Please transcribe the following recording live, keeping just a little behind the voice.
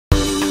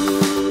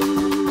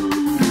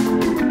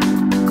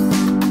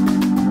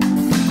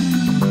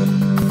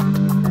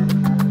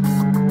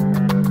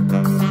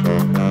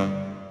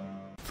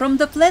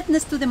the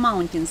flatness to the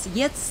mountains,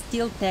 yet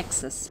still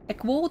Texas. A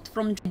quote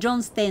from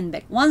John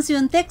Steinbeck. Once you're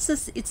in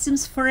Texas, it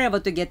seems forever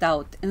to get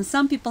out, and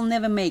some people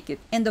never make it.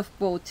 End of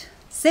quote.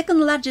 Second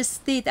largest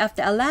state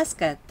after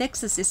Alaska,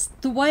 Texas is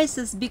twice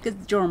as big as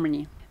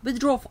Germany. We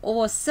drove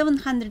over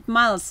 700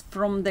 miles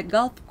from the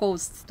Gulf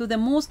Coast to the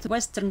most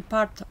western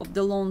part of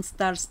the Lone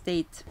Star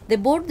State. The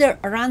border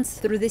runs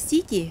through the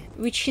city,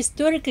 which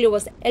historically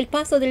was El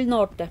Paso del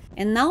Norte,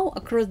 and now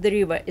across the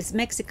river is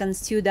Mexican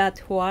Ciudad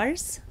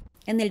Juarez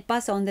and El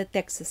Paso on the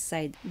Texas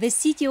side. The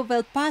city of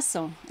El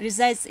Paso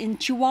resides in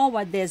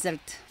Chihuahua Desert,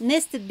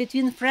 nested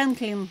between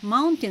Franklin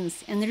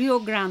Mountains and Rio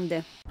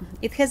Grande.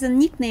 It has a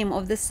nickname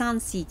of the Sun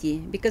City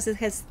because it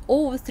has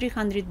over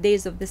 300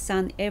 days of the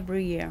sun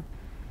every year.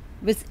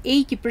 With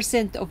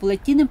 80% of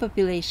Latino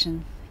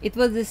population, it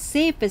was the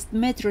safest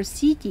metro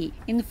city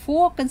in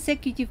 4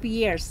 consecutive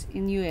years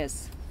in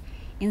US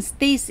and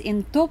stays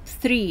in top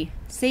 3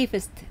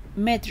 safest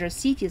metro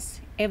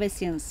cities ever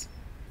since.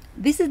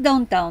 This is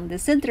downtown, the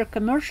center of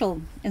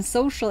commercial and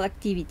social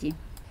activity.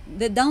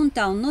 The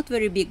downtown not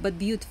very big but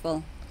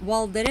beautiful,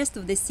 while the rest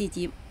of the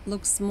city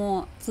looks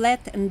more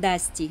flat and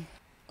dusty.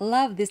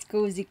 Love this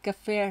cozy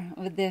cafe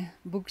with the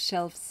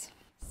bookshelves.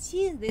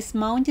 See this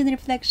mountain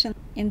reflection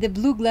in the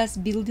blue glass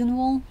building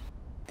wall?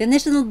 The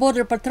National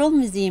Border Patrol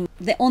Museum,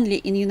 the only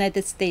in the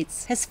United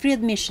States, has free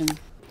admission.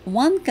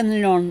 One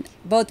can learn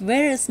about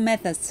various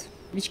methods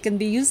which can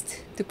be used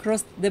to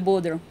cross the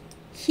border.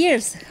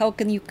 Here's how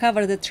can you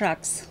cover the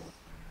tracks.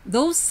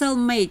 Those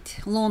cell-made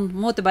lawn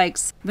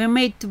motorbikes were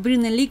made to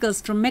bring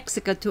illegals from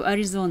Mexico to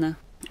Arizona.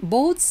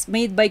 Boats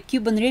made by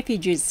Cuban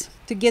refugees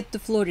to get to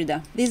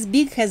Florida. This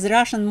big has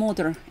Russian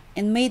motor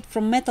and made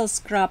from metal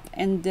scrap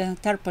and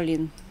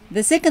tarpaulin.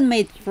 The second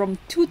made from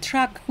 2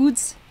 truck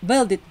hoods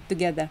welded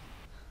together.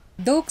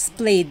 Dogs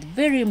played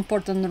very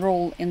important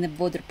role in the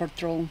border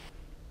patrol.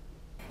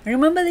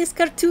 Remember this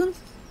cartoon?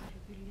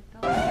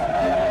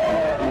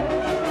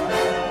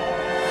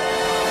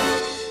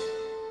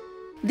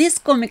 This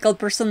comical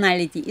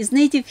personality is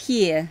native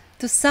here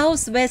to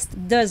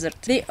Southwest Desert.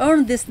 They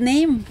earned this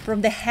name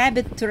from the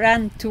habit to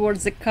run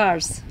towards the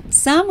cars.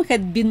 Some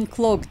had been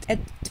clocked at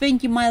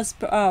 20 miles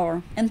per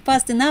hour and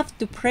fast enough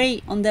to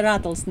prey on the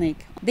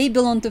rattlesnake. They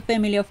belong to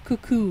family of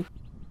cuckoo.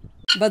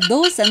 But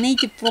those are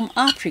native from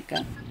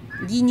Africa,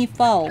 guinea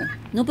fowl.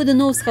 Nobody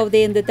knows how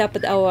they ended up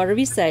at our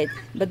RV site,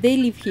 but they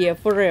live here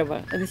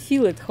forever and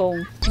feel at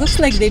home. Looks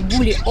like they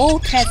bully all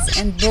cats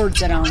and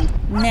birds around.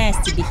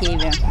 Nasty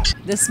behavior.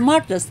 The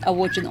smartest are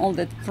watching all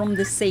that from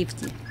the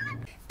safety.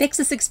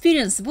 Texas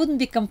experience wouldn't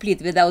be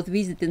complete without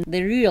visiting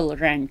the real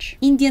ranch.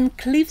 Indian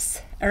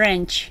Cliffs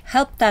Ranch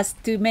helped us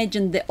to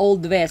imagine the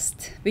Old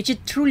West, which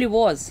it truly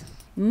was.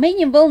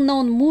 Many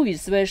well-known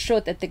movies were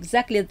shot at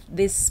exactly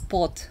this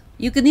spot.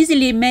 You can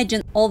easily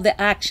imagine all the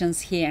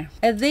actions here.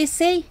 As they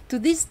say, to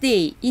this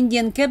day,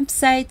 Indian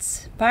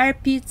campsites, fire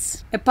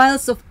pits,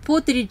 piles of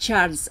pottery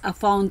shards are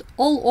found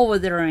all over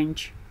the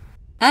ranch.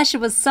 Asha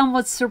was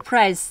somewhat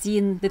surprised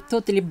seeing the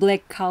totally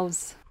black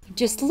cows.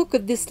 Just look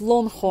at these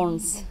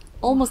longhorns,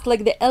 almost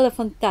like the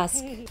elephant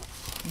tusk.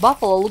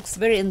 Buffalo looks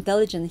very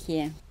intelligent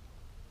here.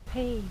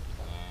 Hey.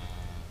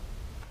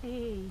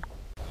 Hey.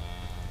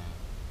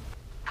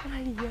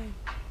 Ay, ay.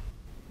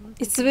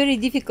 It's very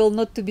difficult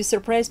not to be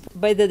surprised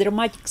by the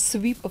dramatic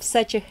sweep of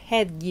such a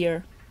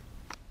headgear.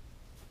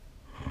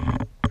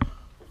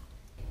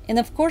 And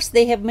of course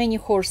they have many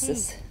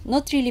horses.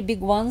 Not really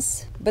big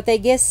ones, but I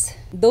guess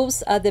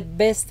those are the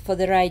best for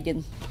the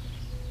riding.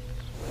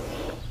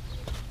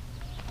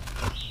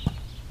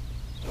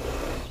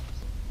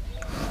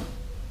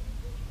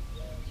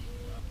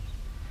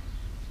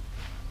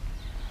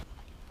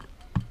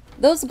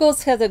 Those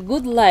goats have a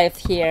good life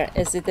here,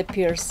 as it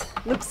appears.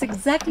 Looks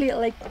exactly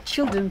like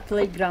children's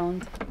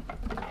playground.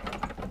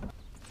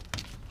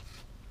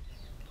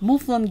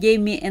 Mouflon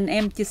gave me an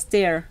empty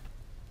stare.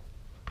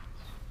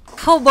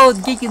 How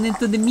about getting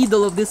into the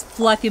middle of this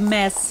fluffy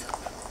mess?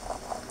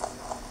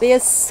 They are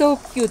so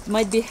cute,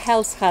 might be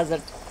health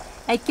hazard.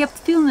 I kept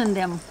filming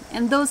them,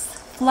 and those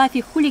fluffy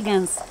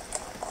hooligans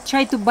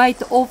tried to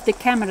bite off the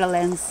camera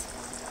lens.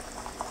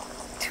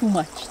 Too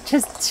much,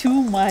 just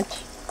too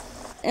much.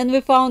 And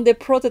we found the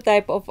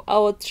prototype of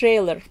our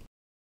trailer.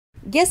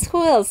 Guess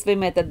who else we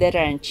met at the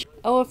ranch?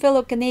 Our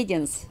fellow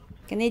Canadians.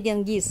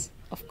 Canadian geese,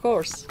 of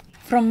course.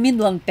 From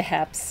Midland,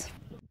 perhaps.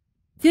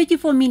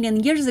 34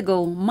 million years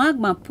ago,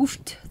 magma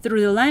pushed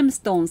through the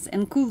limestones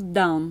and cooled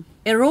down.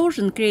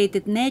 Erosion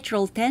created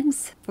natural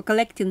tanks for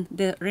collecting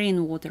the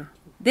rainwater.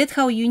 That's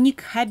how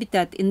unique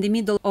habitat in the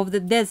middle of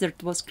the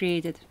desert was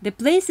created. The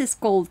place is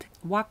called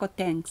Waco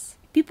Tanks.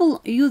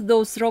 People use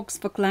those rocks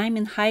for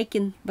climbing,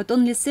 hiking, but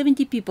only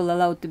 70 people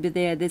allowed to be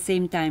there at the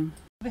same time.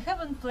 We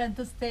haven't planned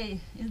to stay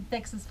in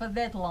Texas for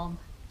that long.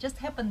 Just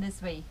happened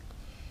this way.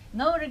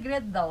 No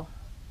regret though.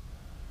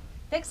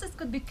 Texas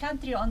could be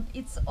country on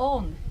its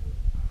own.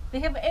 They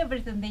have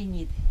everything they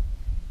need.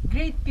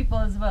 Great people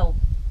as well.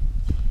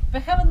 We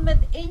haven't met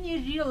any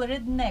real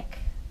redneck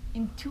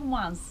in 2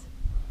 months.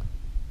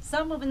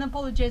 Some even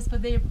apologize for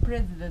their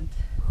president.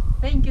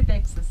 Thank you,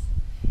 Texas.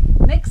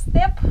 Next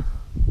step,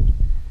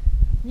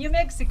 New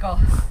Mexico.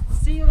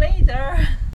 See you later.